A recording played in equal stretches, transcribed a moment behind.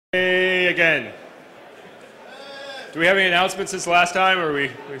Hey again. Do we have any announcements since the last time, or we're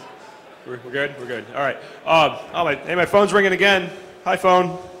good? We're good. All right. Hey, my phone's ringing again. Hi,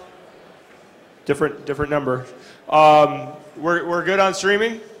 phone. Different number. We're good on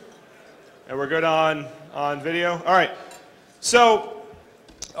streaming, and we're good on video. All right. So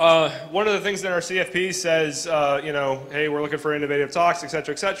one of the things that our CFP says, hey, we're looking for innovative talks, et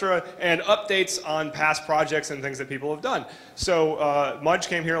cetera, and updates on past projects and things that people have done. So Mudge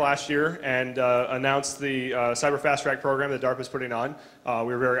came here last year and announced the Cyber Fast Track program that DARPA is putting on.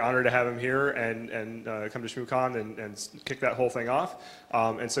 We were very honored to have him here and come to ShmooCon and kick that whole thing off.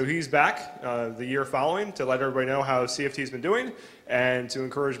 And so he's back the year following to let everybody know how CFT's been doing and to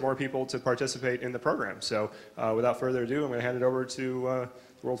encourage more people to participate in the program. So without further ado, I'm going to hand it over to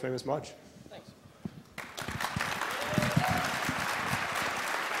the world famous Mudge. Thanks.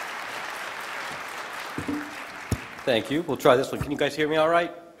 Thank you. We'll try this one. Can you guys hear me all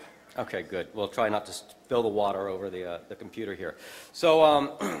right? Okay, good. We'll try not to spill the water over the computer here.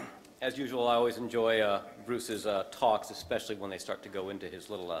 So, as usual, I always enjoy Bruce's talks, especially when they start to go into his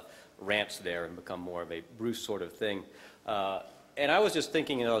little rants there and become more of a Bruce sort of thing. And I was just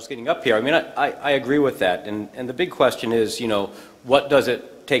thinking, I was getting up here, I mean, I agree with that. And the big question is, what does it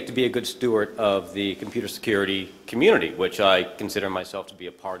take to be a good steward of the computer security community, which I consider myself to be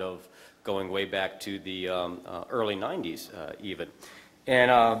a part of going way back to the early 90s even.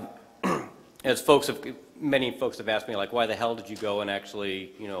 And as many folks have asked me, like, why the hell did you go and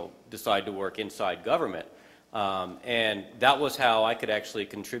actually, decide to work inside government? And that was how I could actually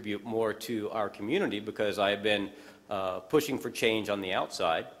contribute more to our community, because I have been pushing for change on the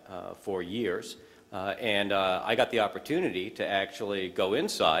outside for years. And I got the opportunity to actually go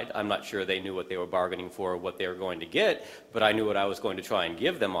inside. I'm not sure they knew what they were bargaining for or what they were going to get, but I knew what I was going to try and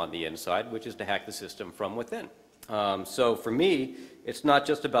give them on the inside, which is to hack the system from within. So for me, it's not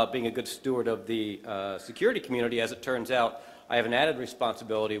just about being a good steward of the security community. As it turns out, I have an added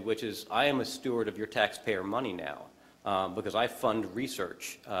responsibility, which is I am a steward of your taxpayer money now. Because I fund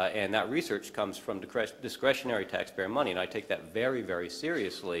research, and that research comes from discretionary taxpayer money, and I take that very, very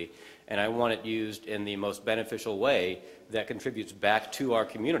seriously, and I want it used in the most beneficial way that contributes back to our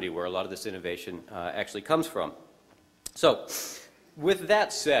community, where a lot of this innovation actually comes from. So, with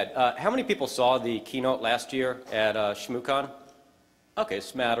that said, how many people saw the keynote last year at ShmooCon? Okay,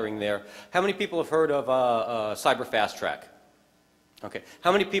 smattering there. How many people have heard of Cyber Fast Track? Okay.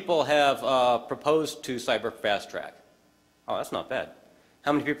 How many people have proposed to Cyber Fast Track? Oh, that's not bad.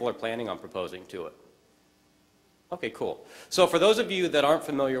 How many people are planning on proposing to it? Okay, cool. So for those of you that aren't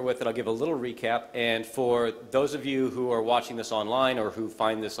familiar with it, I'll give a little recap. And for those of you who are watching this online or who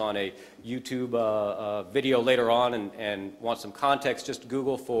find this on a YouTube video later on and want some context, just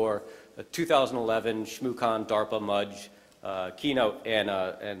Google for 2011 ShmooCon DARPA Mudge keynote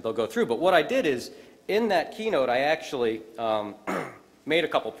and they'll go through. But what I did is, in that keynote, I actually made a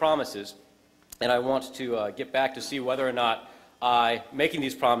couple promises. And I want to get back to see whether or not making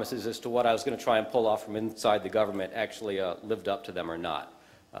these promises as to what I was going to try and pull off from inside the government actually lived up to them or not.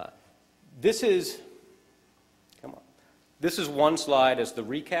 This is one slide as the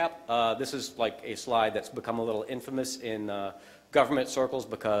recap. This is like a slide that's become a little infamous in government circles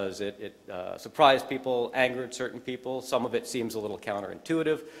because it surprised people, angered certain people. Some of it seems a little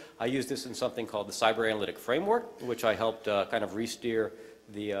counterintuitive. I use this in something called the Cyber Analytic Framework, which I helped kind of re-steer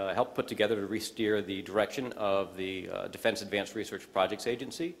help put together to re-steer the direction of the Defense Advanced Research Projects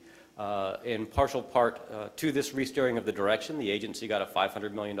Agency. In partial part to this re-steering of the direction, the agency got a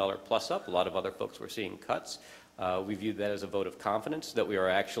 $500 million plus up. A lot of other folks were seeing cuts. We viewed that as a vote of confidence that we are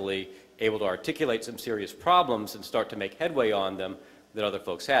actually able to articulate some serious problems and start to make headway on them that other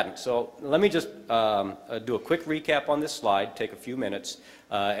folks hadn't. So let me just do a quick recap on this slide, take a few minutes,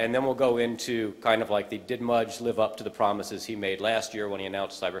 and then we'll go into kind of like did Mudge live up to the promises he made last year when he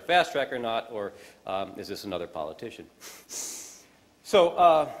announced Cyber Fast Track or not, or is this another politician?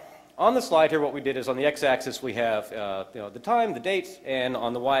 So on the slide here, what we did is on the x-axis we have the time, the dates, and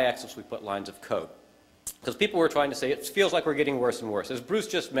on the y-axis we put lines of code. Because people were trying to say it feels like we're getting worse and worse. As Bruce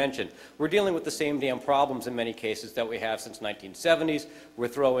just mentioned, we're dealing with the same damn problems in many cases that we have since 1970s. We're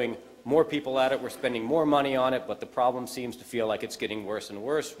throwing more people at it, we're spending more money on it, but the problem seems to feel like it's getting worse and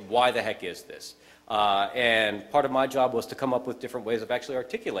worse. Why the heck is this? And part of my job was to come up with different ways of actually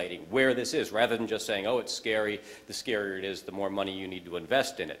articulating where this is, rather than just saying, oh, it's scary. The scarier it is, the more money you need to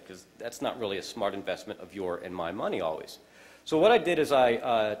invest in it, because that's not really a smart investment of your and my money always. So what I did is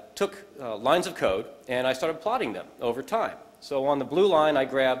I took lines of code and I started plotting them over time. So on the blue line, I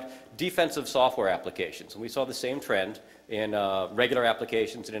grabbed defensive software applications, and we saw the same trend in regular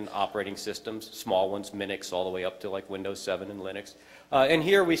applications and in operating systems, small ones, Minix, all the way up to like Windows 7 and Linux. And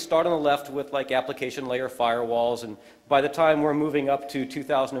here we start on the left with like application layer firewalls, and by the time we're moving up to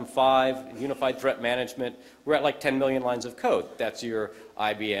 2005, Unified Threat Management, we're at like 10 million lines of code. That's your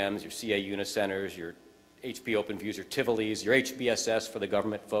IBMs, your CA Unicenters, your HP OpenViews, your Tivolis, your HBSS for the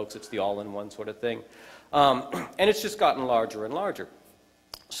government folks. It's the all-in-one sort of thing. And it's just gotten larger and larger.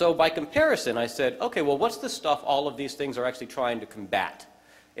 So by comparison, I said, okay, well, what's the stuff all of these things are actually trying to combat?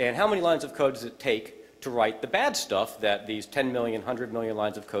 And how many lines of code does it take to write the bad stuff that these 10 million, 100 million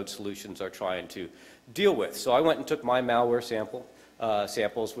lines of code solutions are trying to deal with? So I went and took my malware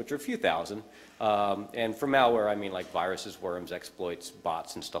samples, which are a few thousand. And for malware, I mean like viruses, worms, exploits,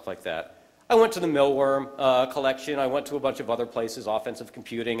 bots, and stuff like that. I went to the Millworm collection. I went to a bunch of other places, offensive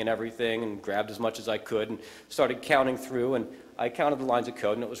computing and everything, and grabbed as much as I could and started counting through. And I counted the lines of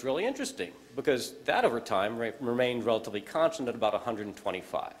code, and it was really interesting because that over time remained relatively constant at about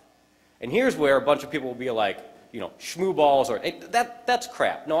 125. And here's where a bunch of people will be like, you know, schmooballs or hey, that's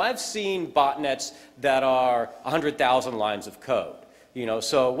crap. No, I've seen botnets that are 100,000 lines of code. You know,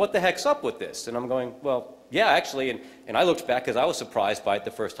 so what the heck's up with this? And I'm going, well, yeah, actually, and I looked back because I was surprised by it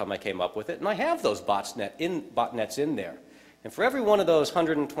the first time I came up with it, and I have those botnets in there. And for every one of those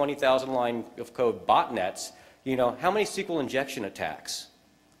 120,000 line of code botnets, you know, how many SQL injection attacks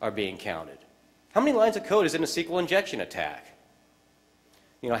are being counted? How many lines of code is in a SQL injection attack?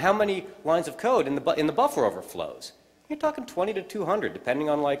 You know, how many lines of code in the buffer overflows? You're talking 20 to 200, depending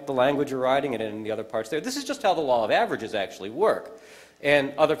on like the language you're writing it in and the other parts there. This is just how the law of averages actually work.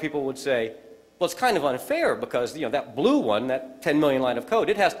 And other people would say, well, it's kind of unfair because, you know, that blue one, that 10 million line of code,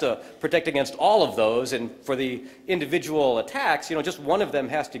 it has to protect against all of those, and for the individual attacks, you know, just one of them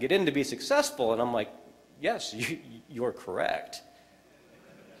has to get in to be successful. And I'm like, yes, you're correct.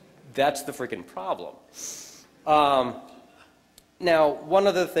 That's the freaking problem. Now, one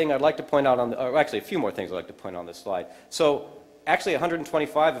other thing I'd like to point out on, or actually a few more things I'd like to point out on this slide. So, actually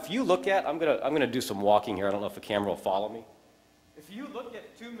 125, if you look at, I'm gonna do some walking here. I don't know if the camera will follow me. If you look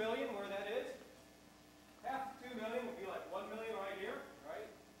at 2 million, where that is, half of 2 million would be like 1 million right here, right?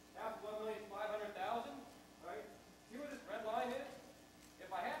 Half of 1 million is 500,000, right? See where this red line is?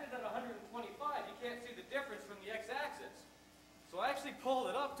 If I had it at 125, you can't see the difference from the x-axis. So I actually pulled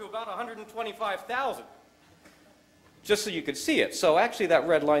it up to about 125,000. Just so you could see it. So actually that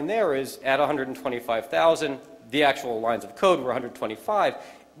red line there is at 125,000. The actual lines of code were 125.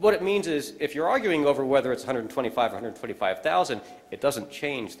 What it means is if you're arguing over whether it's 125 or 125,000, it doesn't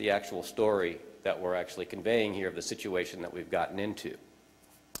change the actual story that we're actually conveying here of the situation that we've gotten into.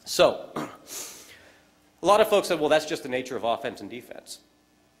 So a lot of folks said, well, that's just the nature of offense and defense.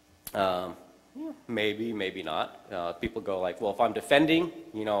 Maybe, maybe not. People go like, well, if I'm defending,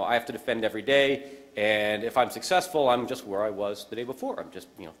 you know, I have to defend every day. And if I'm successful, I'm just where I was the day before. I'm just,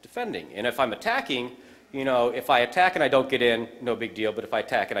 you know, defending. And if I'm attacking, you know, if I attack and I don't get in, no big deal. But if I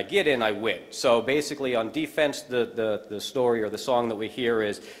attack and I get in, I win. So basically on defense, the story or the song that we hear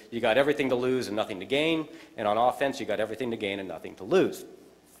is you got everything to lose and nothing to gain. And on offense, you got everything to gain and nothing to lose.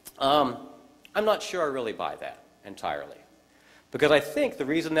 I'm not sure I really buy that entirely. Because I think the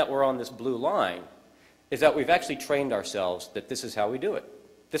reason that we're on this blue line is that we've actually trained ourselves that this is how we do it.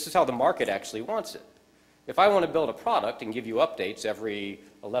 This is how the market actually wants it. If I want to build a product and give you updates every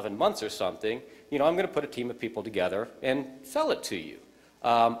 11 months or something, you know, I'm going to put a team of people together and sell it to you.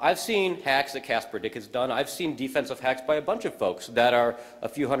 I've seen hacks that Casper Dick has done. I've seen defensive hacks by a bunch of folks that are a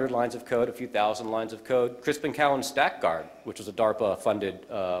few hundred lines of code, a few thousand lines of code. Crispin Cowan's StackGuard, which was a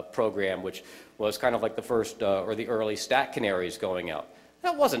DARPA-funded program, which was kind of like the first or the early stack canaries going out.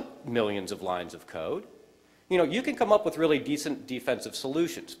 That wasn't millions of lines of code. You know, you can come up with really decent defensive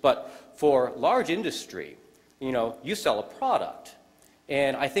solutions, but for large industry, you know, you sell a product.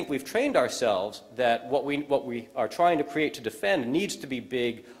 And I think we've trained ourselves that what we are trying to create to defend needs to be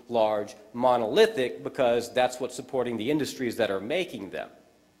big, large, monolithic, because that's what's supporting the industries that are making them.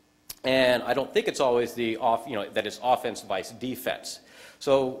 And I don't think it's always that it's offense vice defense.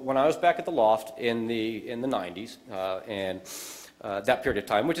 So when I was back at the Loft in the 90s and that period of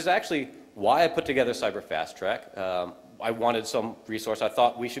time, which is actually why I put together Cyber Fast Track. I wanted some resource. I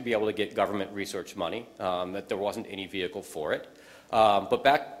thought we should be able to get government research money, that there wasn't any vehicle for it. But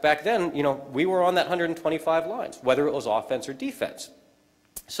back then, you know, we were on that 125 lines, whether it was offense or defense.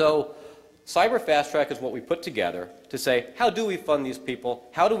 So Cyber Fast Track is what we put together to say, how do we fund these people?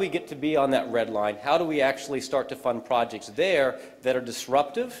 How do we get to be on that red line? How do we actually start to fund projects there that are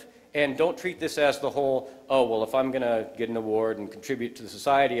disruptive? And don't treat this as the whole, oh, well, if I'm going to get an award and contribute to the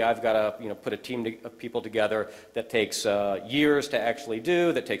society, I've got to, you know, put a team of people together that takes years to actually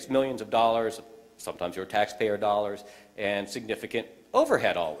do, that takes millions of dollars, sometimes your taxpayer dollars, and significant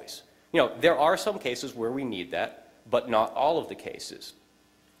overhead always. You know, there are some cases where we need that, but not all of the cases.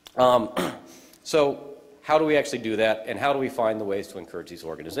 So how do we actually do that, and how do we find the ways to encourage these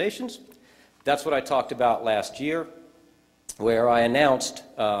organizations? That's what I talked about last year, where I announced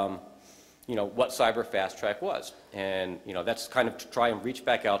what Cyber Fast Track was. And that's kind of to try and reach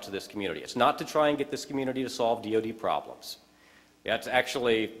back out to this community. It's not to try and get this community to solve DoD problems. That's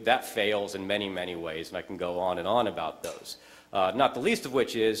actually, that fails in many, many ways, and I can go on and on about those. Not the least of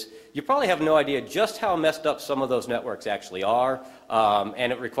which is, you probably have no idea just how messed up some of those networks actually are,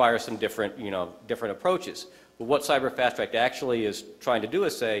 and it requires some different, different approaches. But what Cyber Fast Track actually is trying to do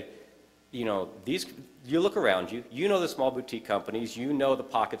is say, you look around you, you know the small boutique companies, you know the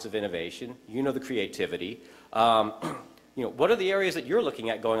pockets of innovation, you know the creativity. What are the areas that you're looking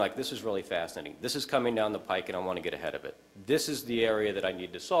at going like, this is really fascinating, this is coming down the pike and I want to get ahead of it. This is the area that I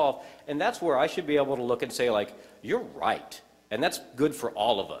need to solve, and that's where I should be able to look and say like, you're right, and that's good for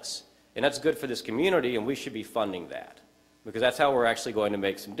all of us, and that's good for this community, and we should be funding that, because that's how we're actually going to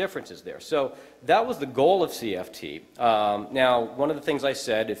make some differences there. So that was the goal of CFT. Now, one of the things I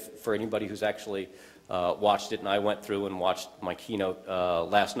said, for anybody who's actually watched it, and I went through and watched my keynote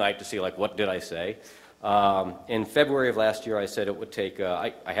last night to see like, what did I say? In February of last year, I said it would take,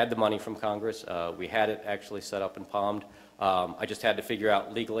 I had the money from Congress. We had it actually set up and palmed. I just had to figure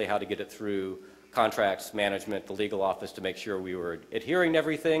out legally how to get it through contracts, management, the legal office to make sure we were adhering to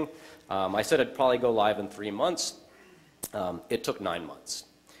everything. I said it'd probably go live in 3 months. It took 9 months.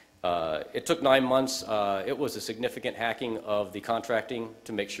 It took 9 months. It was a significant hacking of the contracting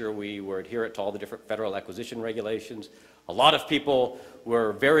to make sure we were adherent to all the different federal acquisition regulations. A lot of people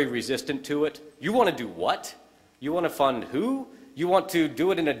were very resistant to it. You want to do what? You want to fund who? You want to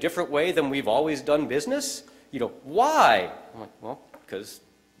do it in a different way than we've always done business? Why? I'm like, well, because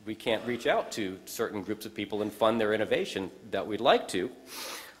we can't reach out to certain groups of people and fund their innovation that we'd like to.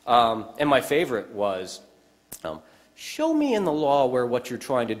 And my favorite was, show me in the law where what you're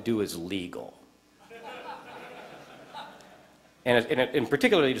trying to do is legal. And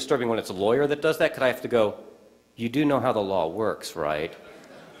particularly disturbing when it's a lawyer that does that, because I have to go, you do know how the law works, right?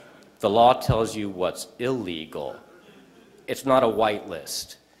 The law tells you what's illegal. It's not a white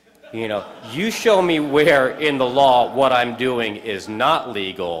list. You show me where in the law what I'm doing is not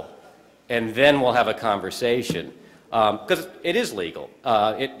legal, and then we'll have a conversation. Because it is legal.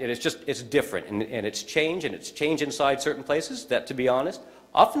 It's different, and it's change inside certain places that, to be honest,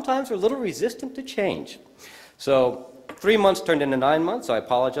 oftentimes are a little resistant to change. So 3 months turned into 9 months. I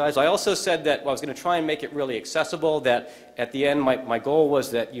apologize. I also said that I was going to try and make it really accessible, that at the end my goal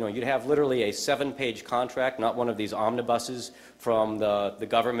was that you'd have literally a 7-page contract, not one of these omnibuses from the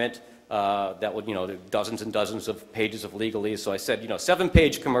government that would, dozens and dozens of pages of legalese. So I said,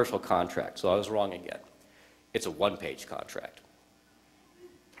 7-page commercial contract. So I was wrong again. It's a 1-page contract.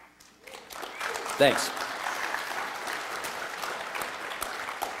 Thanks.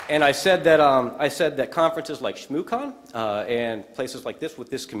 And I said that conferences like ShmooCon and places like this with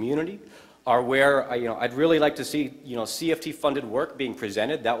this community are where I'd really like to see CFT-funded work being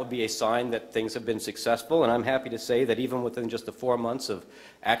presented. That would be a sign that things have been successful. And I'm happy to say that even within just the 4 months of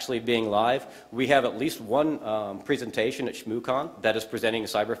actually being live, we have at least one presentation at ShmooCon that is presenting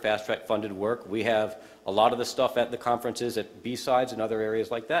Cyber Fast Track funded work. We have a lot of the stuff at the conferences at B-Sides and other areas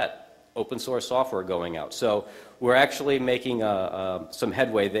like that. Open source software going out. So we're actually making some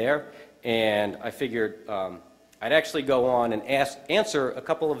headway there, and I figured I'd actually go on and answer a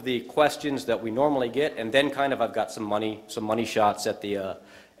couple of the questions that we normally get, and then kind of I've got some money shots at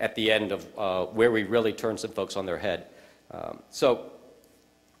the end of where we really turn some folks on their head. So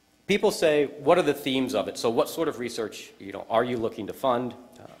people say, what are the themes of it? So what sort of research are you looking to fund?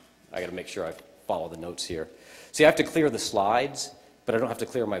 I got to make sure I follow the notes here. See, I have to clear the slides, but I don't have to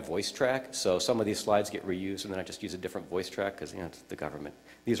clear my voice track, so some of these slides get reused, and then I just use a different voice track because it's the government.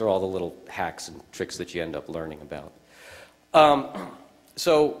 These are all the little hacks and tricks that you end up learning about.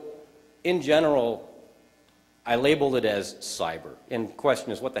 So in general, I labeled it as cyber. And the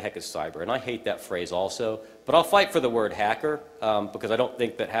question is, what the heck is cyber? And I hate that phrase also, but I'll fight for the word hacker because I don't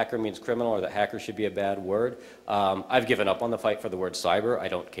think that hacker means criminal or that hacker should be a bad word. I've given up on the fight for the word cyber. I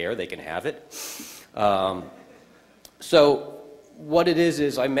don't care. They can have it. So what it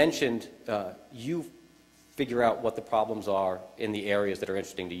is I mentioned, you figure out what the problems are in the areas that are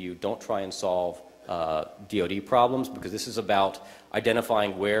interesting to you. Don't try and solve DoD problems, because this is about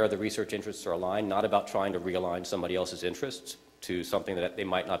identifying where the research interests are aligned, not about trying to realign somebody else's interests to something that they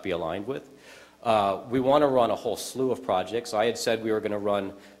might not be aligned with. We want to run a whole slew of projects. I had said we were going to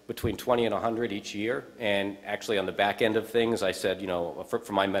run between 20 and 100 each year, and actually on the back end of things, I said,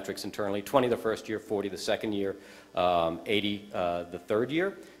 for my metrics internally, 20 the first year, 40 the second year, 80 the third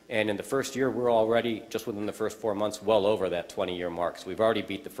year. And in the first year, we're already, just within the first 4 months, well over that 20-year mark. So we've already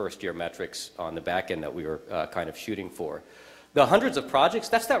beat the first-year metrics on the back end that we were kind of shooting for. The hundreds of projects,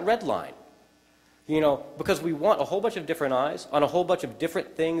 that's that red line. You know, because we want a whole bunch of different eyes on a whole bunch of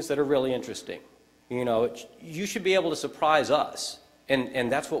different things that are really interesting. You know, you should be able to surprise us,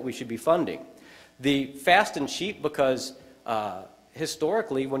 and that's what we should be funding. The fast and cheap, because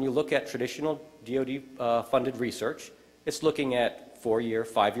historically, when you look at traditional DoD funded research, it's looking at 4-year,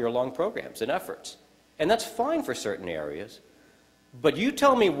 5-year-long programs and efforts. And that's fine for certain areas. But you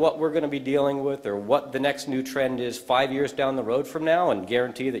tell me what we're going to be dealing with or what the next new trend is 5 years down the road from now and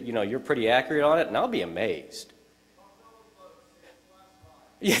guarantee that, you know, you're pretty accurate on it, and I'll be amazed.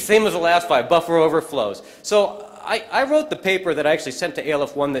 Yeah, same as the last 5, buffer overflows. So I wrote the paper that I actually sent to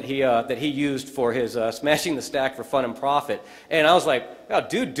ALF1 that he used for his Smashing the Stack for Fun and Profit. And I was like, oh,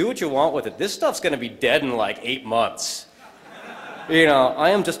 dude, do what you want with it. This stuff's going to be dead in like 8 months. You know,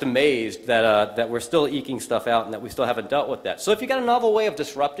 I am just amazed that we're still eking stuff out and that we still haven't dealt with that. So if you got a novel way of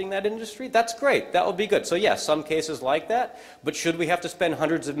disrupting that industry, that's great. That would be good. So yes, some cases like that, but should we have to spend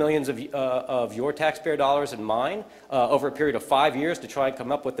hundreds of millions of your taxpayer dollars and mine over a period of 5 years to try and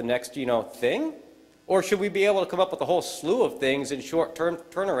come up with the next, you know, thing? Or should we be able to come up with a whole slew of things in short-term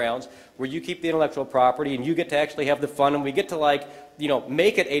turnarounds where you keep the intellectual property and you get to actually have the fun and we get to, like, you know,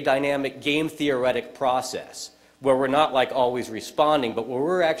 make it a dynamic game theoretic process where we're not like always responding, but where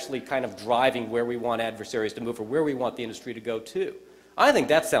we're actually kind of driving where we want adversaries to move or where we want the industry to go to. I think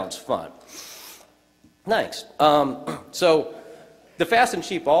that sounds fun. Thanks. So the fast and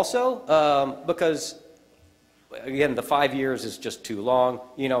cheap also, because again, the 5 years is just too long.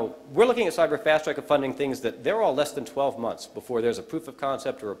 You know, we're looking at cyber fast track and funding things that they're all less than 12 months before there's a proof of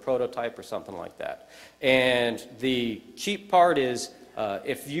concept or a prototype or something like that. And the cheap part is,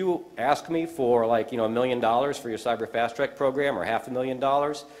 if you ask me for, like, you know, $1 million for your cyber fast track program or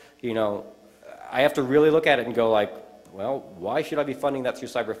 $500,000, you know, I have to really look at it and go like, well, why should I be funding that through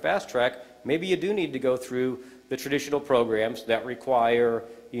cyber fast track? Maybe you do need to go through the traditional programs that require,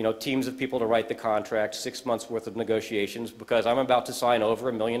 you know, teams of people to write the contract, 6 months worth of negotiations, because I'm about to sign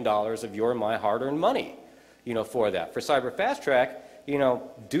over $1 million of your and my hard-earned money, you know, for that. For cyber fast track, you know,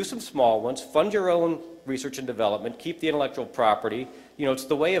 do some small ones, fund your own research and development, keep the intellectual property. You know, it's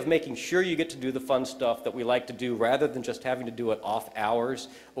the way of making sure you get to do the fun stuff that we like to do rather than just having to do it off hours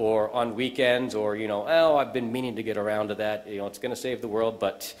or on weekends or, you know, oh, I've been meaning to get around to that. You know, it's going to save the world,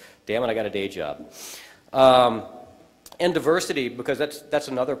 but damn it, I got a day job. And diversity, because that's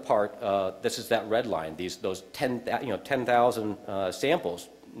another part. This is that red line. Those 10,000 samples,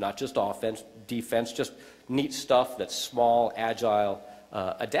 not just offense, defense, just neat stuff that's small, agile,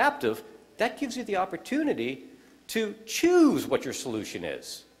 adaptive. That gives you the opportunity to choose what your solution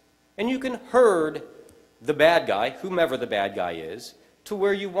is. And you can herd the bad guy, whomever the bad guy is, to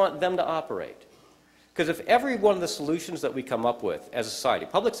where you want them to operate. Because if every one of the solutions that we come up with as a society,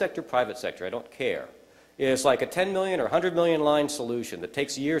 public sector, private sector, I don't care, is like a 10 million or 100 million line solution that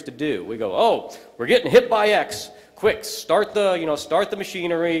takes years to do. We go, oh, we're getting hit by X. Quick, start the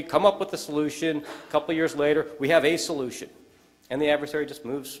machinery, come up with the solution. A couple of years later, we have a solution. And the adversary just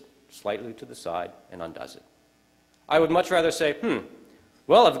moves slightly to the side and undoes it. I would much rather say,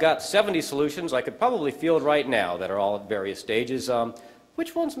 well, I've got 70 solutions I could probably field right now that are all at various stages.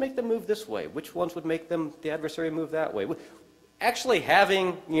 Which ones make them move this way? Which ones would make the adversary move that way? Actually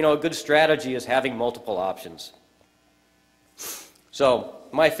having, you know, a good strategy is having multiple options. So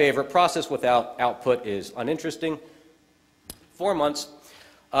my favorite, process without output is uninteresting. 4 months.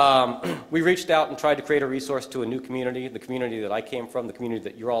 We reached out and tried to create a resource to a new community, the community that I came from, the community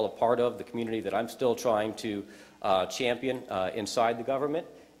that you're all a part of, the community that I'm still trying to champion inside the government.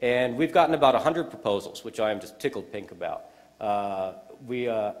 And we've gotten about 100 proposals, which I am just tickled pink about.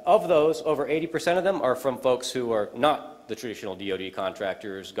 Of those, over 80% of them are from folks who are not the traditional DoD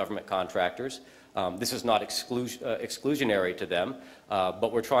contractors, government contractors. This is not exclusionary to them,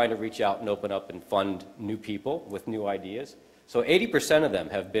 but we're trying to reach out and open up and fund new people with new ideas. So 80% of them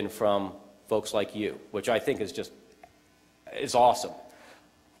have been from folks like you, which I think is awesome.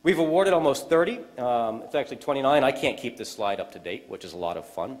 We've awarded almost 30. It's actually 29. I can't keep this slide up to date, which is a lot of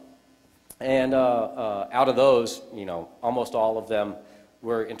fun. And out of those, you know, almost all of them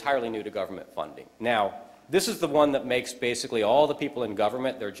were entirely new to government funding. Now, this is the one that makes basically all the people in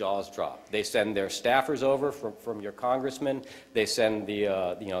government, their jaws drop. They send their staffers over from your congressman. They send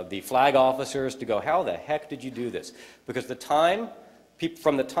the flag officers to go, how the heck did you do this? Because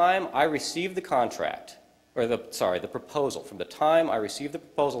from the time I received the contract, or the proposal, from the time I received the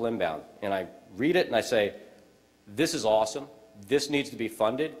proposal inbound, and I read it and I say, this is awesome, this needs to be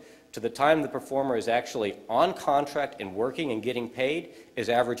funded, to the time the performer is actually on contract and working and getting paid is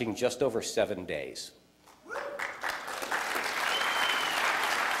averaging just over 7 days.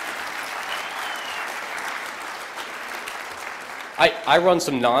 I run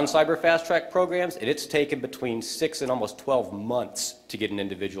some non-cyber fast track programs, and it's taken between 6 and almost 12 months to get an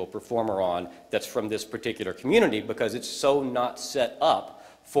individual performer on that's from this particular community, because it's so not set up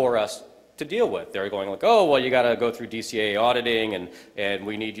for us to deal with. They're going like, oh, well, you got to go through DCA auditing, and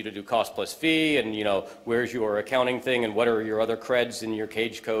we need you to do cost plus fee, and you know, where's your accounting thing, and what are your other creds and your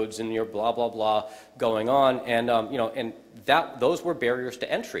cage codes and your blah blah blah going on, and you know, and those were barriers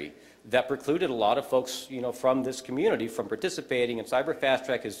to entry that precluded a lot of folks, you know, from this community from participating. And Cyber Fast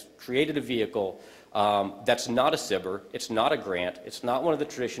Track has created a vehicle that's not a SIBR, it's not a grant, it's not one of the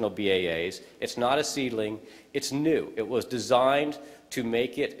traditional BAAs, it's not a seedling, it's new. It was designed to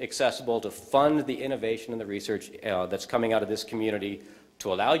make it accessible, to fund the innovation and the research that's coming out of this community,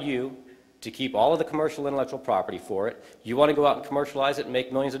 to allow you to keep all of the commercial intellectual property for it. You want to go out and commercialize it and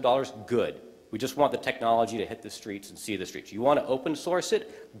make millions of dollars? Good. We just want the technology to hit the streets and see the streets. You want to open source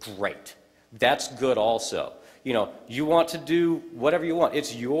it? Great. That's good also. You know, you want to do whatever you want.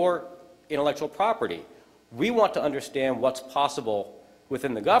 It's your intellectual property. We want to understand what's possible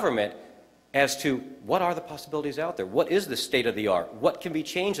within the government as to what are the possibilities out there. What is the state of the art? What can be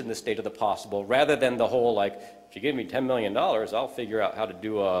changed in the state of the possible, rather than the whole, like, if you give me $10 million, I'll figure out how to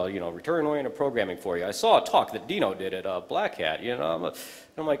do, you know, return-oriented programming for you. I saw a talk that Dino did at Black Hat, you know.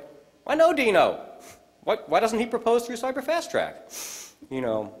 I'm like, I know Dino. Why doesn't he propose through Cyber Fast Track? You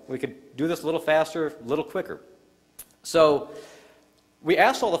know, we could do this a little faster, a little quicker. So we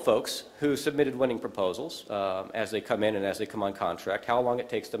asked all the folks who submitted winning proposals as they come in and as they come on contract, how long it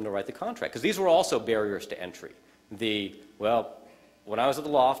takes them to write the contract. Because these were also barriers to entry. Well, when I was at the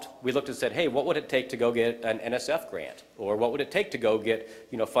Loft, we looked and said, hey, what would it take to go get an NSF grant? Or what would it take to go get,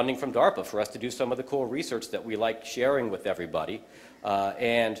 you know, funding from DARPA for us to do some of the cool research that we like sharing with everybody?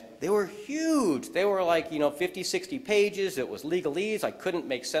 And they were huge. They were like, you know, 50, 60 pages. It was legalese. I couldn't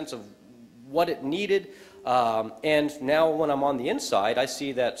make sense of what it needed. And now when I'm on the inside, I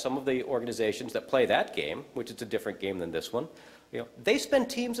see that some of the organizations that play that game, which is a different game than this one, you know, they spend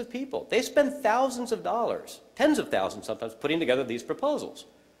teams of people. They spend thousands of dollars, tens of thousands sometimes, putting together these proposals,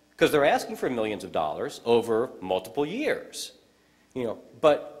 because they're asking for millions of dollars over multiple years. You know,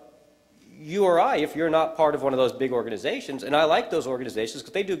 but you or I, if you're not part of one of those big organizations, and I like those organizations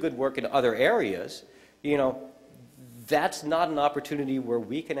because they do good work in other areas, you know, that's not an opportunity where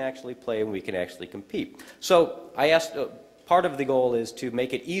we can actually play and we can actually compete. So I asked, part of the goal is to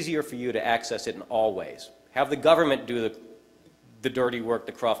make it easier for you to access it in all ways. Have the government do the dirty work,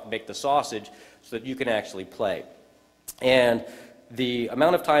 the cruft, make the sausage, so that you can actually play. And the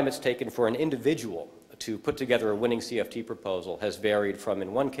amount of time it's taken for an individual to put together a winning CFT proposal has varied from,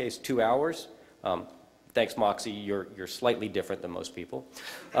 in one case, 2 hours. Thanks, Moxie, you're slightly different than most people.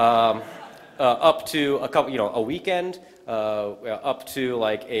 Up to a couple, you know, a weekend, up to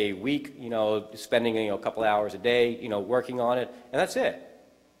like a week, you know, spending, you know, a couple hours a day, you know, working on it, and that's it.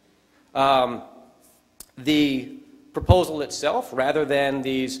 The proposal itself, rather than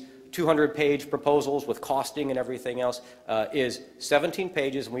these 200-page proposals with costing and everything else, is 17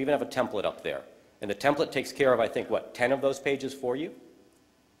 pages, and we even have a template up there. And the template takes care of, I think, what, 10 of those pages for you?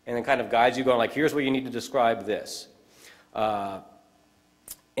 And then kind of guides you going like, here's where you need to describe this. And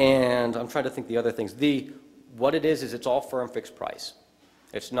I'm trying to think the other things. What it is it's all firm fixed price.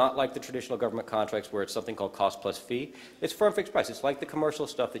 It's not like the traditional government contracts where it's something called cost plus fee. It's firm fixed price. It's like the commercial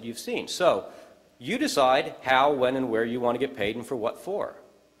stuff that you've seen. So you decide how, when, and where you want to get paid and for what for.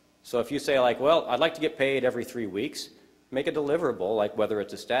 So if you say like, well, I'd like to get paid every 3 weeks, make a deliverable, like whether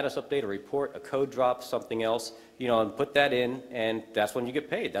it's a status update, a report, a code drop, something else, you know, and put that in, and that's when you get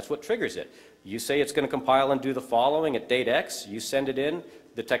paid. That's what triggers it. You say it's going to compile and do the following at date X, you send it in,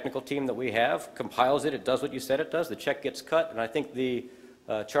 the technical team that we have compiles it, it does what you said it does, the check gets cut, and I think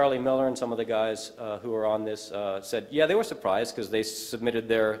Charlie Miller and some of the guys who were on this said, yeah, they were surprised because they submitted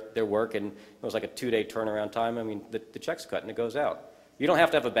their work and it was like a 2-day turnaround time. I mean, the check's cut and it goes out. You don't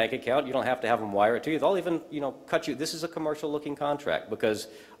have to have a bank account. You don't have to have them wire it to you. They'll even, you know, cut you. This is a commercial-looking contract because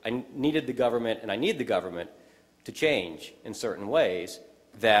I needed the government, and I need the government to change in certain ways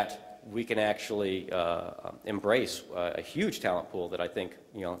that we can actually embrace a huge talent pool that I think,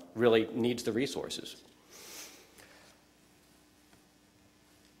 you know, really needs the resources.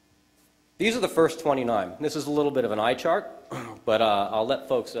 These are the first 29. This is a little bit of an eye chart, but I'll let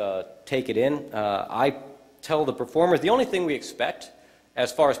folks take it in. I tell the performers the only thing we expect as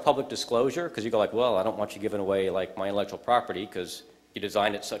far as public disclosure, because you go like, well, I don't want you giving away like my intellectual property because you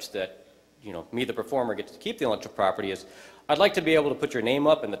designed it such that me, the performer, gets to keep the intellectual property is, I'd like to be able to put your name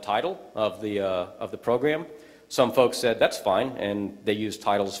up in the title of the program. Some folks said that's fine, and they use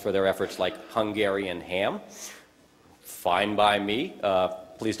titles for their efforts like Hungarian ham. Fine by me.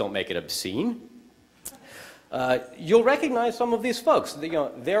 Please don't make it obscene. You'll recognize some of these folks.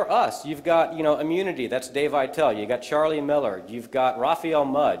 They're us. You've got, Immunity. That's Dave Eitel. You've got Charlie Miller. You've got Raphael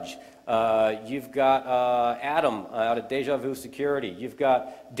Mudge. You've got Adam out of Deja Vu Security. You've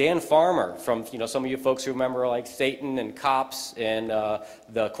got Dan Farmer from, some of you folks who remember like Satan and Cops and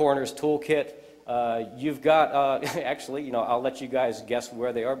the Coroner's Toolkit. You've got, actually, I'll let you guys guess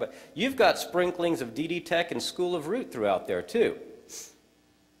where they are, but you've got sprinklings of DD Tech and School of Root throughout there too.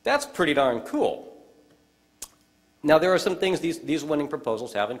 That's pretty darn cool. Now, there are some things these winning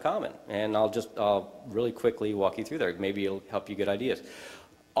proposals have in common, and I'll really quickly walk you through there. Maybe it'll help you get ideas.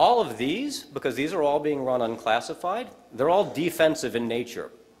 All of these, because these are all being run unclassified, they're all defensive in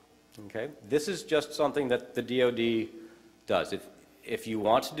nature. Okay? This is just something that the DoD does. If you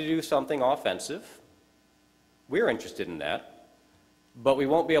want to do something offensive, we're interested in that, but we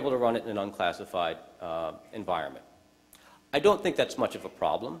won't be able to run it in an unclassified environment. I don't think that's much of a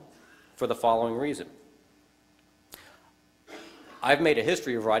problem for the following reason. I've made a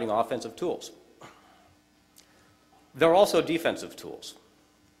history of writing offensive tools. There are also defensive tools.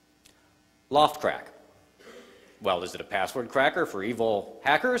 Loftcrack. Well, is it a password cracker for evil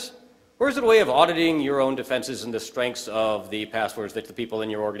hackers? Or is it a way of auditing your own defenses and the strengths of the passwords that the people in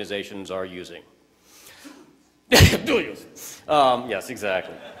your organizations are using? Yes,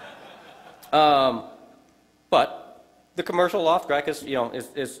 exactly. But the commercial Loftcrack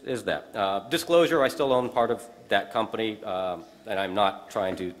is that. Disclosure, I still own part of that company, and I'm not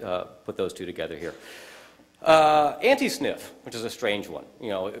trying to put those two together here. Anti-sniff, which is a strange one.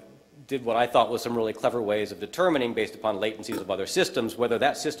 It did what I thought was some really clever ways of determining, based upon latencies of other systems, whether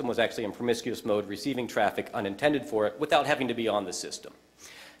that system was actually in promiscuous mode, receiving traffic unintended for it, without having to be on the system.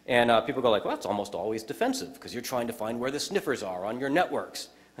 And people go like, well, it's almost always defensive, because you're trying to find where the sniffers are on your networks.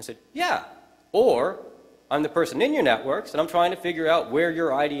 I said, yeah, or I'm the person in your networks, and I'm trying to figure out where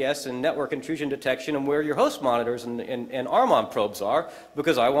your IDS and network intrusion detection and where your host monitors and Armon probes are,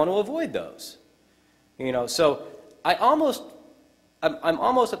 because I want to avoid those. So I'm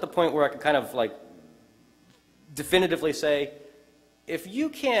almost at the point where I can kind of like definitively say, if you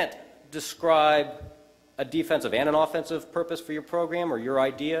can't describe a defensive and an offensive purpose for your program or your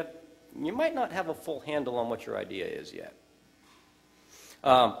idea, you might not have a full handle on what your idea is yet.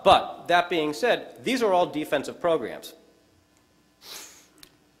 But that being said, these are all defensive programs.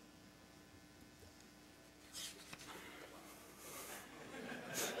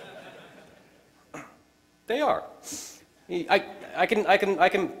 They are. I can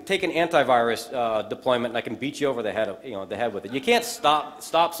take an antivirus deployment and I can beat you over the head with it. You can't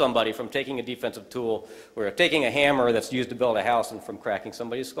stop somebody from taking a defensive tool or taking a hammer that's used to build a house and from cracking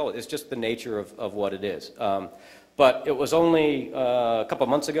somebody's skull. It's just the nature of what it is. But it was only a couple of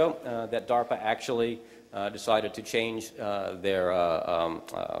months ago that DARPA actually decided to change their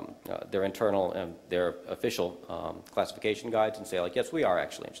internal, their official classification guides and say, like, yes, we are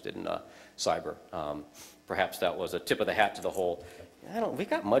actually interested in cyber. Perhaps that was a tip of the hat to the whole, we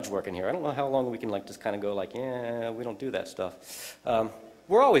got Mudge working here. I don't know how long we can like just kind of go like, yeah, we don't do that stuff.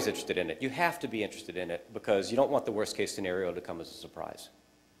 We're always interested in it. You have to be interested in it because you don't want the worst case scenario to come as a surprise.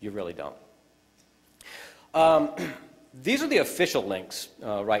 You really don't. These are the official links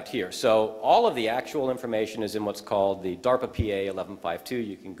right here. So all of the actual information is in what's called the DARPA PA 1152.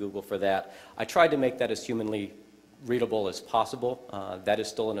 You can Google for that. I tried to make that as humanly readable as possible. That is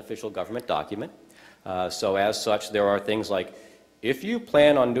still an official government document. So as such, there are things like, if you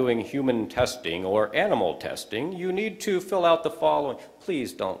plan on doing human testing or animal testing, you need to fill out the following.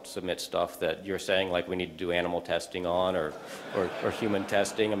 Please don't submit stuff that you're saying like we need to do animal testing on or human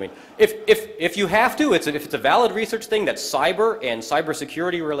testing. I mean, if you have to, if it's a valid research thing that's cyber and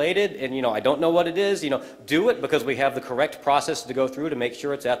cybersecurity related, and I don't know what it is, do it because we have the correct process to go through to make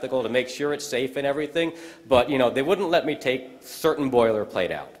sure it's ethical, to make sure it's safe and everything. But they wouldn't let me take certain boilerplate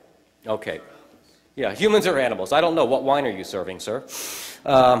out. Okay. Yeah, humans or animals. I don't know. What wine are you serving, sir?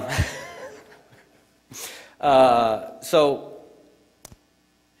 What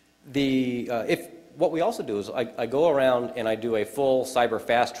we also do is I go around and I do a full cyber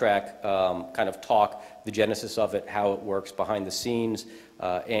fast track kind of talk, the genesis of it, how it works behind the scenes,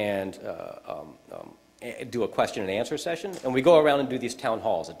 and do a question and answer session. And we go around and do these town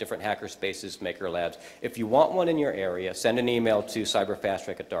halls at different hacker spaces, maker labs. If you want one in your area, send an email to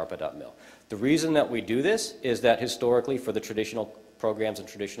cyberfasttrack@darpa.mil. The reason that we do this is that historically for the traditional programs and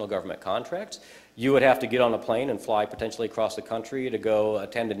traditional government contracts, You would have to get on a plane and fly potentially across the country to go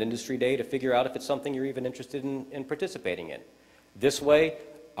attend an industry day to figure out if it's something you're even interested in participating in. This way,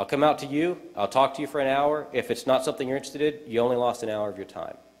 I'll come out to you, I'll talk to you for an hour. If it's not something you're interested in, you only lost an hour of your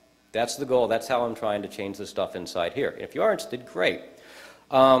time. That's the goal. That's how I'm trying to change the stuff inside here. If you are interested, great.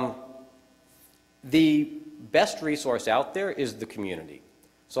 The best resource out there is the community.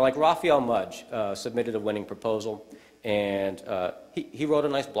 So like Raphael Mudge submitted a winning proposal, and he wrote a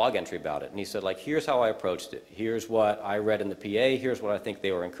nice blog entry about it. And he said, like, here's how I approached it. Here's what I read in the PA. Here's what I think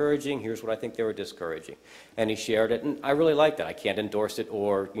they were encouraging. Here's what I think they were discouraging. And he shared it, and I really liked it. I can't endorse it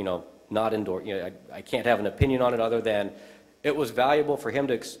or, not endorse. I can't have an opinion on it other than it was valuable for him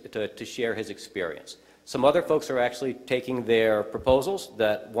to share his experience. Some other folks are actually taking their proposals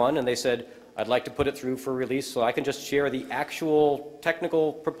that won, and they said, I'd like to put it through for release so I can just share the actual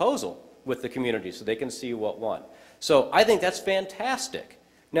technical proposal with the community so they can see what won. So I think that's fantastic.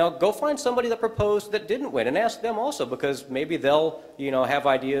 Now go find somebody that proposed that didn't win and ask them also, because maybe they'll have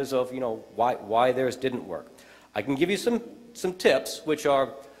ideas of why theirs didn't work. I can give you some tips, which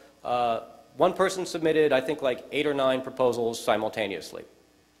are one person submitted I think like 8 or 9 proposals simultaneously.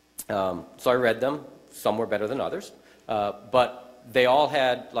 So I read them. Some were better than others, but they all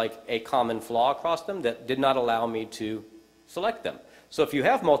had like a common flaw across them that did not allow me to select them. So if you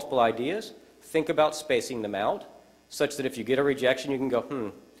have multiple ideas, think about spacing them out such that if you get a rejection, you can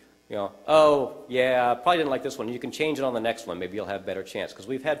go, oh, yeah, probably didn't like this one. You can change it on the next one. Maybe you'll have a better chance. Because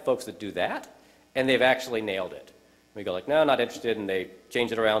we've had folks that do that, and they've actually nailed it. We go like, no, not interested, and they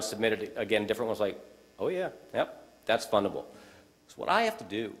change it around, submit it again. Different ones like, oh, yeah, yep, that's fundable. So what I have to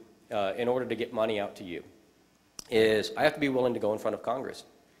do in order to get money out to you is I have to be willing to go in front of Congress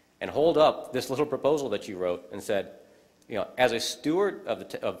and hold up this little proposal that you wrote and said, as a steward of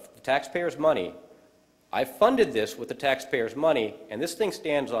the taxpayers' money, I funded this with the taxpayers' money, and this thing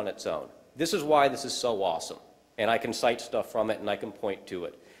stands on its own. This is why this is so awesome. And I can cite stuff from it, and I can point to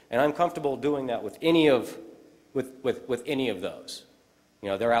it. And I'm comfortable doing that with any of those.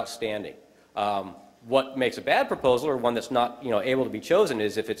 They're outstanding. What makes a bad proposal, or one that's not able to be chosen,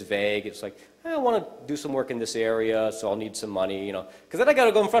 is if it's vague. It's like, I want to do some work in this area, so I'll need some money. Because then I got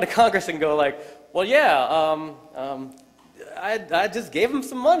to go in front of Congress and go like, well, yeah, I just gave them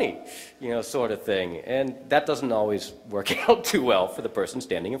some money, sort of thing. And that doesn't always work out too well for the person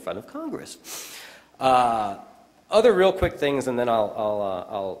standing in front of Congress. Other real quick things, and then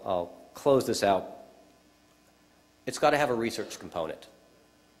I'll close this out. It's got to have a research component.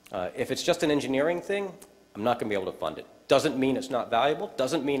 If it's just an engineering thing, I'm not going to be able to fund it. Doesn't mean it's not valuable,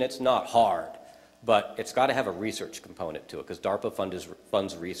 doesn't mean it's not hard, but it's got to have a research component to it, because DARPA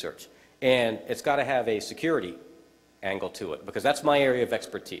funds research. And it's got to have a security angle to it, because that's my area of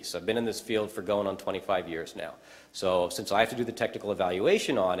expertise. I've been in this field for going on 25 years now. So since I have to do the technical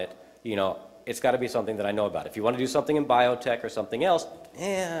evaluation on it, it's got to be something that I know about. If you want to do something in biotech or something else,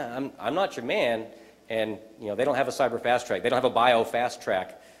 I'm not your man. And they don't have a cyber fast track. They don't have a bio fast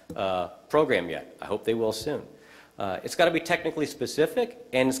track program yet. I hope they will soon. It's got to be technically specific,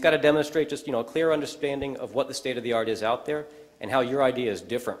 and it's got to demonstrate just a clear understanding of what the state of the art is out there and how your idea is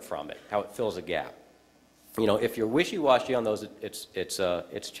different from it, how it fills a gap. If you're wishy-washy on those,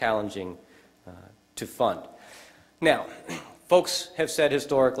 it's challenging to fund. Now, folks have said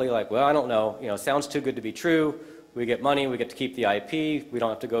historically, like, well, I don't know, sounds too good to be true. We get money, we get to keep the IP, we don't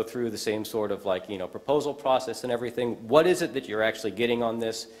have to go through the same sort of like, proposal process and everything. What is it that you're actually getting on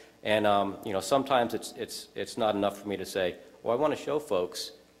this? And, sometimes it's not enough for me to say, well, I want to show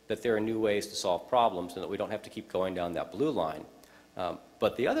folks that there are new ways to solve problems and that we don't have to keep going down that blue line.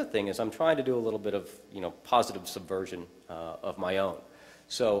 But the other thing is I'm trying to do a little bit of, positive subversion of my own.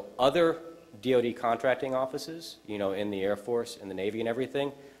 So other DoD contracting offices, in the Air Force, in the Navy and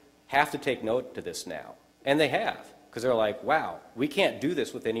everything, have to take note to this now. And they have, because they're like, wow, we can't do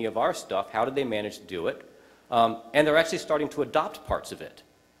this with any of our stuff. How did they manage to do it? And they're actually starting to adopt parts of it.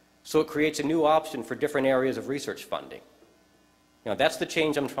 So it creates a new option for different areas of research funding. That's the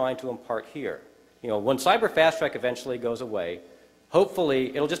change I'm trying to impart here. When Cyber Fast Track eventually goes away,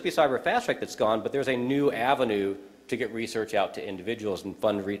 hopefully it'll just be Cyber Fast Track that's gone, but there's a new avenue to get research out to individuals and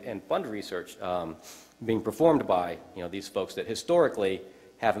fund research being performed by these folks that historically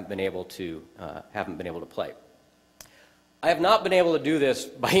haven't been able to play. I have not been able to do this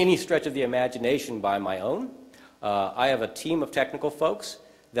by any stretch of the imagination by my own. I have a team of technical folks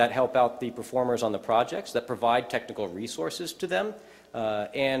that help out the performers on the projects, that provide technical resources to them,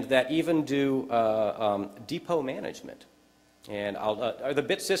 and that even do depot management. And are the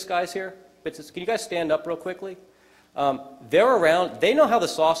BitSys guys here? BitSys, can you guys stand up real quickly? They're around. They know how the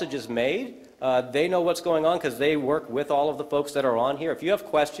sausage is made, They know what's going on because they work with all of the folks that are on here. If you have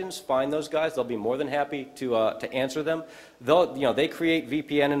questions, find those guys. They'll be more than happy to answer them. They create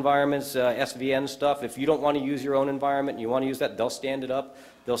VPN environments, SVN stuff. If you don't want to use your own environment and you want to use that, they'll stand it up.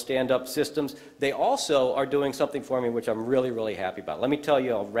 They'll stand up systems. They also are doing something for me which I'm really, really happy about. Let me tell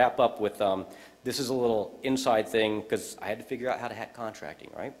you, I'll wrap up with, this is a little inside thing because I had to figure out how to hack contracting,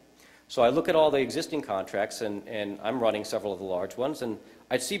 right? So I look at all the existing contracts, and I'm running several of the large ones, and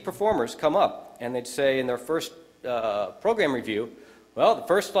I'd see performers come up, and they'd say in their first program review, well, the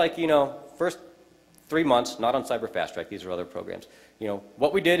first, first 3 months, not on Cyber Fast Track, these are other programs,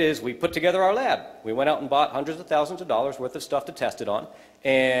 what we did is we put together our lab. We went out and bought hundreds of thousands of dollars worth of stuff to test it on,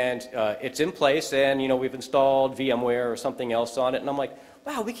 and it's in place, and, we've installed VMware or something else on it, and I'm like,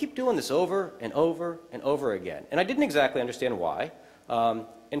 wow, we keep doing this over and over and over again. And I didn't exactly understand why.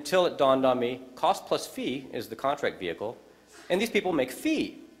 Until it dawned on me, cost plus fee is the contract vehicle, and these people make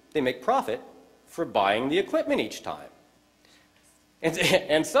fee. They make profit for buying the equipment each time.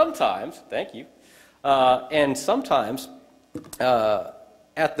 And sometimes, thank you, and sometimes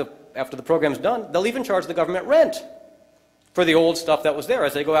after the program's done, they'll even charge the government rent for the old stuff that was there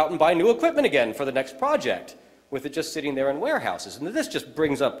as they go out and buy new equipment again for the next project, with it just sitting there in warehouses. And this just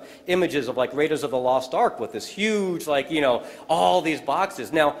brings up images of like Raiders of the Lost Ark with this huge, all these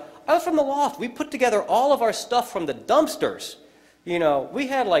boxes. Now, I was from the loft. We put together all of our stuff from the dumpsters. We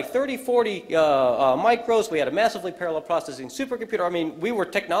had like 30, 40 micros. We had a massively parallel processing supercomputer. I mean, we were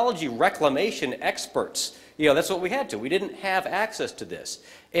technology reclamation experts. That's what we had to. We didn't have access to this.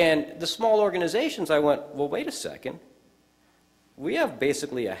 And the small organizations, I went, well, wait a second. We have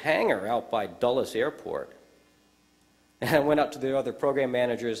basically a hangar out by Dulles Airport. And I went out to the other program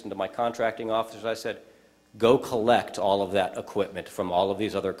managers and to my contracting officers. I said, go collect all of that equipment from all of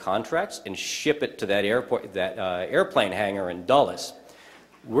these other contracts and ship it to that airport, that airplane hangar in Dulles.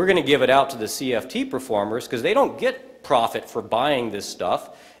 We're going to give it out to the CFT performers because they don't get profit for buying this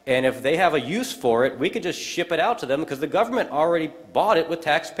stuff. And if they have a use for it, we could just ship it out to them because the government already bought it with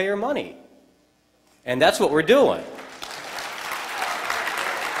taxpayer money. And that's what we're doing.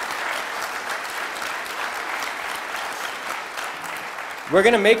 We're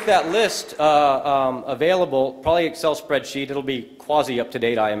going to make that list available, probably Excel spreadsheet. It'll be quasi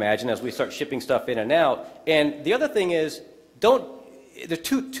up-to-date, I imagine, as we start shipping stuff in and out. And the other thing is, there are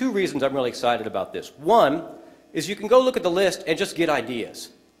two reasons I'm really excited about this. One is you can go look at the list and just get ideas.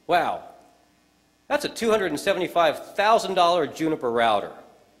 Wow, that's a $275,000 Juniper router.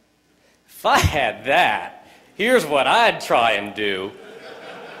 If I had that, here's what I'd try and do.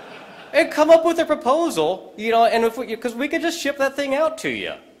 And come up with a proposal, and because we could just ship that thing out to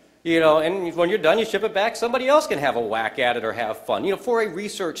you, and when you're done, you ship it back. Somebody else can have a whack at it or have fun, for a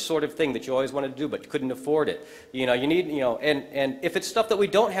research sort of thing that you always wanted to do but couldn't afford it. You need, and if it's stuff that we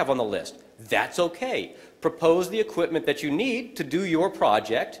don't have on the list, that's okay. Propose the equipment that you need to do your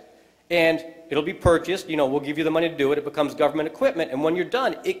project, and it'll be purchased. We'll give you the money to do it. It becomes government equipment, and when you're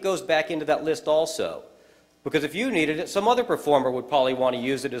done, it goes back into that list also. Because if you needed it, some other performer would probably want to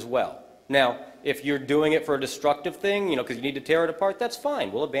use it as well. Now, if you're doing it for a destructive thing, because you need to tear it apart, that's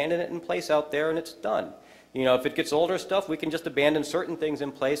fine. We'll abandon it in place out there and it's done. If it gets older stuff, we can just abandon certain things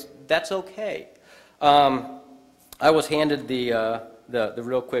in place. That's okay. I was handed the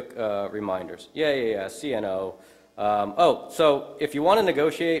real quick reminders. Yeah, CNO. So if you want to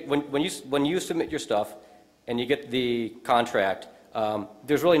negotiate, when you submit your stuff and you get the contract,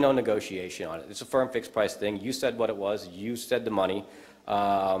 there's really no negotiation on it. It's a firm fixed price thing. You said what it was. You said the money.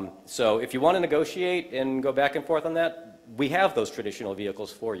 So if you want to negotiate and go back and forth on that, we have those traditional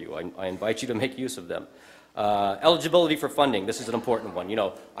vehicles for you. I invite you to make use of them. Eligibility for funding. This is an important one.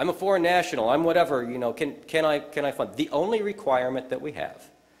 I'm a foreign national. I'm whatever. Can I fund? The only requirement that we have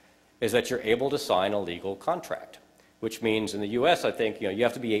is that you're able to sign a legal contract, which means in the U.S. I think you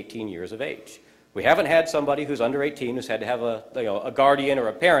have to be 18 years of age. We haven't had somebody who's under 18 who's had to have a guardian or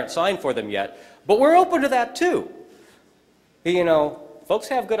a parent sign for them yet, but we're open to that too. Folks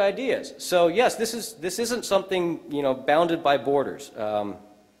have good ideas. So yes, this isn't something bounded by borders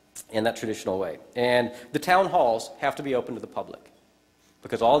in that traditional way. And the town halls have to be open to the public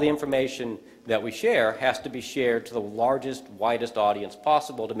because all the information that we share has to be shared to the largest, widest audience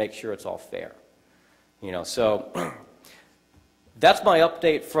possible to make sure it's all fair. So that's my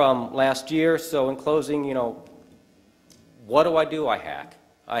update from last year. So in closing, what do? I hack.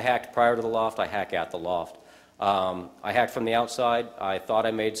 I hacked prior to the loft. I hack at the loft. I hacked from the outside. I thought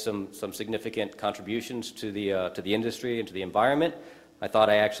I made some significant contributions to the industry and to the environment. I thought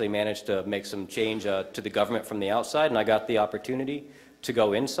I actually managed to make some change to the government from the outside, and I got the opportunity to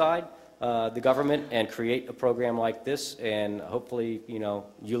go inside. the government and create a program like this, and hopefully, you know,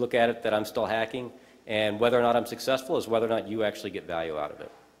 you look at it that I'm still hacking, and whether or not I'm successful is whether or not you actually get value out of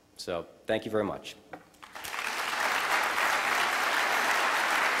it. So thank you very much.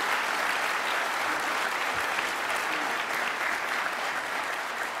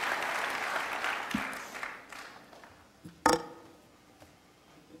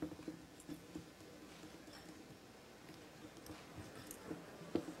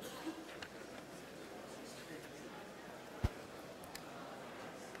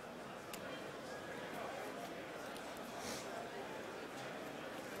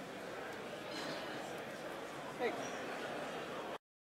 Hey.